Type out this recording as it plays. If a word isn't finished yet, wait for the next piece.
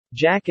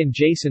Jack and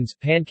Jason's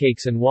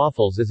Pancakes and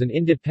Waffles is an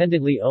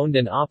independently owned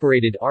and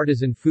operated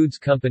artisan foods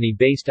company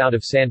based out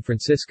of San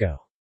Francisco.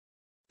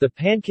 The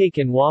pancake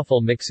and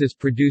waffle mixes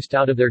produced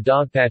out of their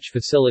Dogpatch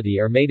facility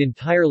are made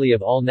entirely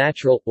of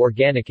all-natural,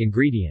 organic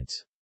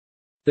ingredients.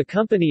 The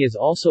company is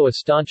also a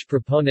staunch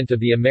proponent of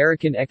the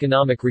American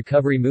economic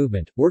recovery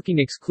movement, working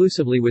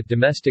exclusively with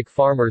domestic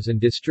farmers and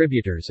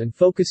distributors and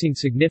focusing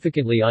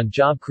significantly on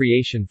job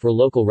creation for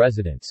local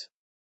residents.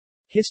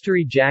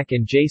 History: Jack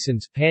and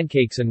Jason's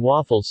Pancakes and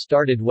Waffles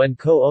started when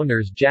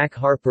co-owners Jack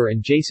Harper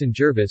and Jason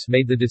Jervis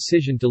made the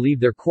decision to leave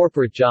their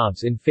corporate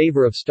jobs in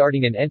favor of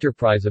starting an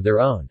enterprise of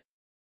their own.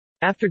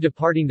 After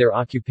departing their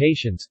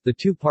occupations, the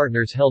two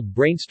partners held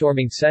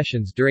brainstorming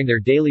sessions during their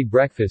daily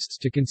breakfasts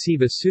to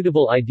conceive a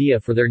suitable idea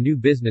for their new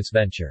business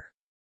venture.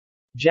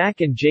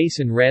 Jack and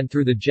Jason ran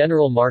through the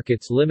general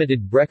market's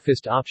limited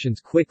breakfast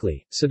options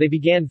quickly, so they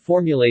began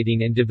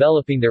formulating and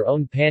developing their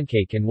own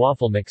pancake and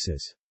waffle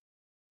mixes.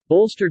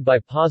 Bolstered by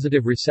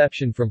positive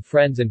reception from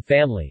friends and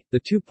family,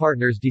 the two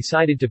partners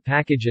decided to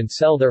package and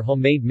sell their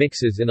homemade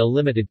mixes in a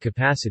limited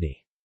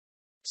capacity.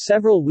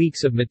 Several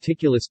weeks of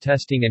meticulous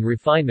testing and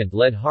refinement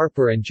led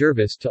Harper and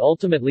Jervis to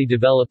ultimately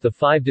develop the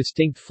 5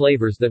 distinct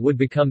flavors that would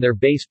become their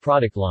base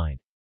product line.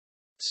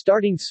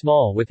 Starting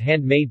small with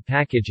handmade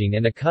packaging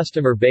and a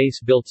customer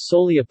base built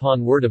solely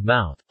upon word of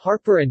mouth,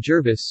 Harper and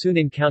Jervis soon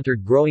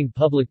encountered growing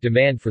public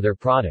demand for their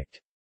product.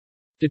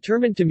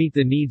 Determined to meet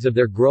the needs of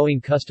their growing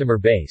customer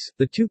base,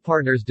 the two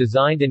partners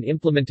designed and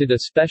implemented a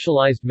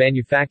specialized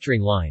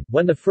manufacturing line.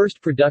 When the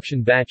first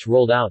production batch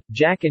rolled out,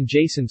 Jack and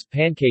Jason's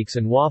Pancakes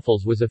and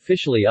Waffles was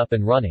officially up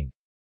and running.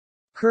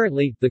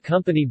 Currently, the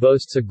company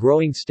boasts a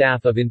growing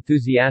staff of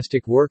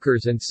enthusiastic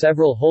workers and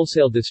several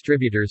wholesale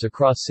distributors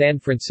across San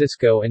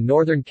Francisco and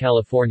Northern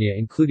California,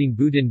 including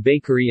Boudin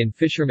Bakery and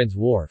Fisherman's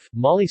Wharf,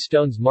 Molly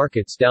Stone's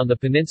Markets down the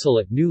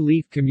peninsula, New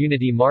Leaf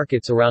Community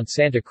Markets around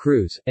Santa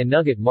Cruz, and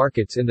Nugget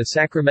Markets in the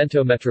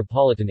Sacramento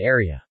metropolitan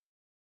area.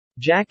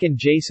 Jack and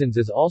Jason's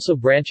is also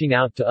branching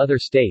out to other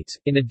states.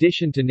 In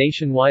addition to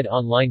nationwide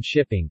online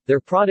shipping,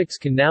 their products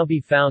can now be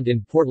found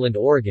in Portland,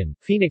 Oregon,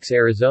 Phoenix,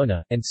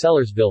 Arizona, and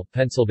Sellersville,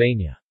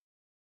 Pennsylvania.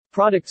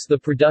 The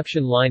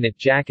production line at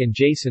Jack and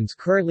Jason's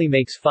currently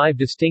makes 5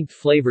 distinct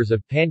flavors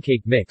of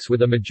pancake mix,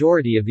 with a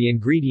majority of the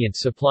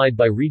ingredients supplied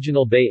by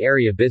regional Bay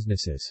Area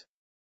businesses.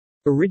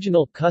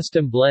 Original,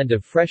 custom blend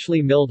of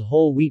freshly milled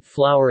whole wheat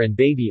flour and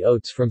baby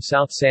oats from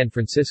South San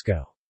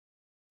Francisco.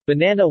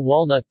 Banana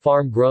walnut,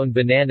 farm-grown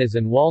bananas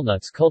and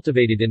walnuts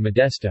cultivated in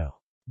Modesto.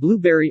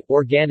 Blueberry,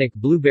 organic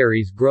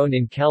blueberries grown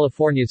in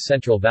California's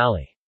Central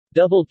Valley.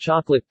 Double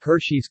chocolate,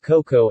 Hershey's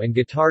cocoa and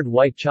Guittard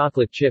white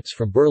chocolate chips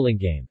from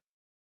Burlingame.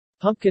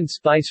 Pumpkin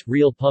spice,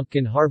 real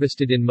pumpkin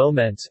harvested in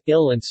Moments,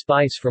 Ill and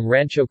spice from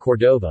Rancho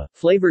Cordova.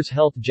 Flavors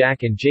Health: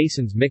 Jack and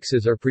Jason's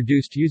mixes are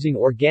produced using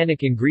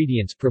organic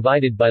ingredients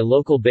provided by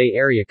local Bay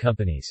Area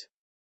companies.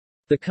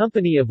 The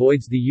company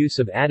avoids the use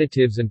of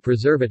additives and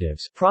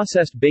preservatives,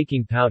 processed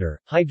baking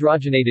powder,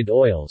 hydrogenated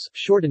oils,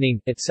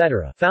 shortening,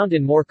 etc., found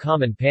in more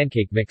common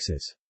pancake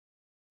mixes.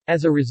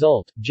 As a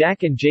result,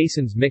 Jack and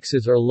Jason's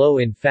mixes are low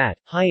in fat,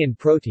 high in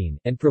protein,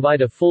 and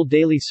provide a full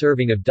daily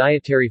serving of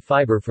dietary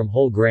fiber from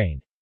whole grain.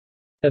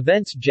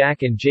 Events: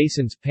 Jack and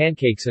Jason's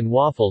Pancakes and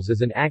Waffles is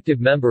an active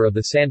member of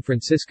the San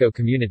Francisco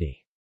community.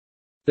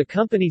 The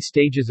company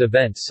stages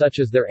events such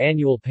as their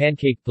annual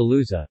Pancake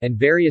Palooza, and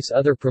various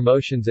other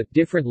promotions at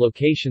different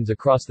locations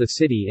across the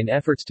city in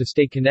efforts to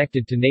stay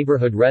connected to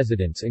neighborhood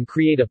residents and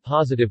create a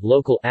positive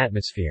local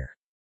atmosphere.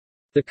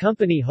 The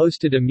company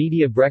hosted a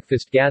media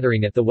breakfast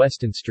gathering at the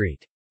Weston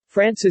St.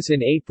 Francis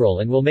in April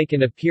and will make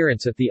an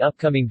appearance at the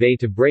upcoming Bay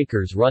to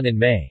Breakers run in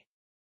May.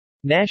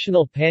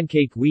 National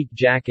Pancake Week: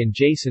 Jack and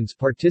Jason's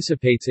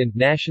participates in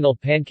National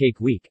Pancake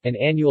Week, an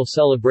annual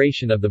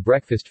celebration of the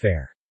breakfast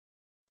fair.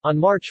 On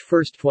March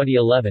 1,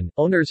 2011,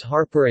 owners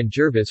Harper and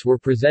Jervis were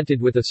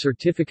presented with a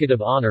Certificate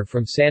of Honor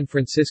from San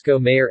Francisco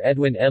Mayor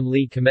Edwin M.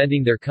 Lee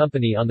commending their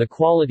company on the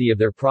quality of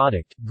their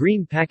product,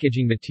 green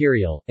packaging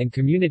material, and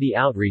community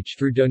outreach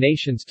through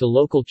donations to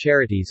local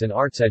charities and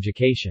arts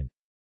education.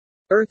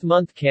 Earth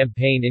Month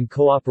campaign: in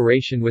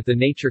cooperation with the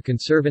Nature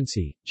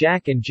Conservancy,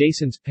 Jack and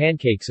Jason's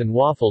Pancakes and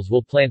Waffles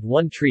will plant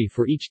 1 tree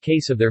for each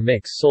case of their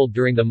mix sold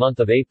during the month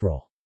of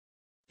April.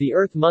 The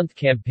Earth Month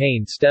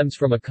campaign stems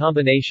from a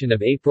combination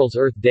of April's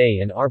Earth Day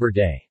and Arbor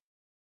Day.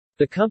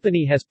 The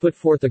company has put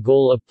forth a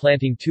goal of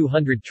planting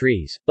 200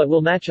 trees, but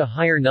will match a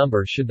higher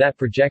number should that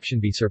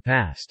projection be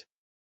surpassed.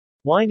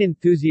 Wine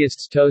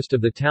Enthusiasts Toast of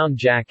the Town: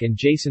 Jack and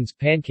Jason's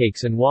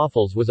Pancakes and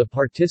Waffles was a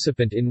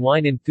participant in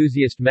Wine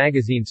Enthusiast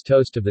magazine's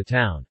Toast of the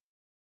Town.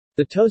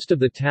 The Toast of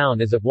the Town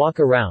is a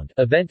walk-around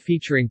event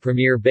featuring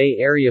premier Bay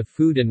Area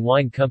food and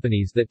wine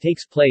companies that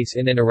takes place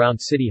in and around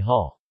City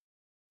Hall.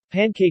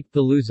 Pancake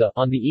Palooza: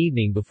 on the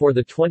evening before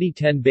the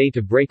 2010 Bay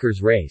to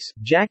Breakers race,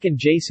 Jack and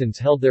Jason's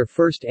held their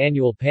first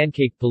annual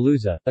Pancake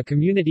Palooza, a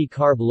community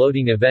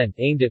carb-loading event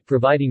aimed at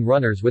providing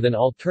runners with an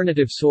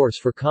alternative source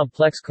for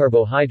complex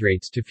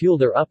carbohydrates to fuel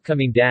their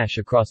upcoming dash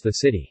across the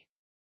city.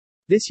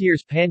 This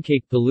year's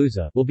Pancake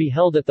Palooza will be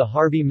held at the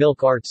Harvey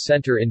Milk Arts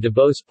Center in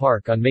DuBose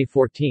Park on May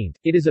 14.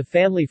 It is a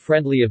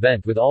family-friendly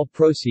event with all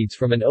proceeds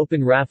from an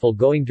open raffle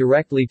going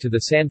directly to the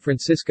San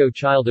Francisco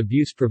Child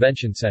Abuse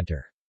Prevention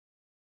Center.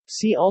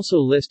 See also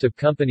List of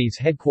companies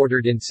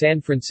headquartered in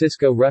San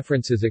Francisco.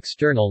 References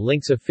external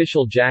links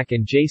official Jack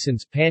and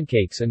Jason's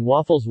Pancakes and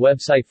Waffles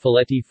website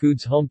Filetti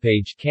Foods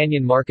homepage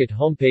Canyon Market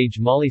homepage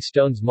Molly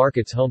Stone's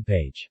Markets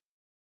homepage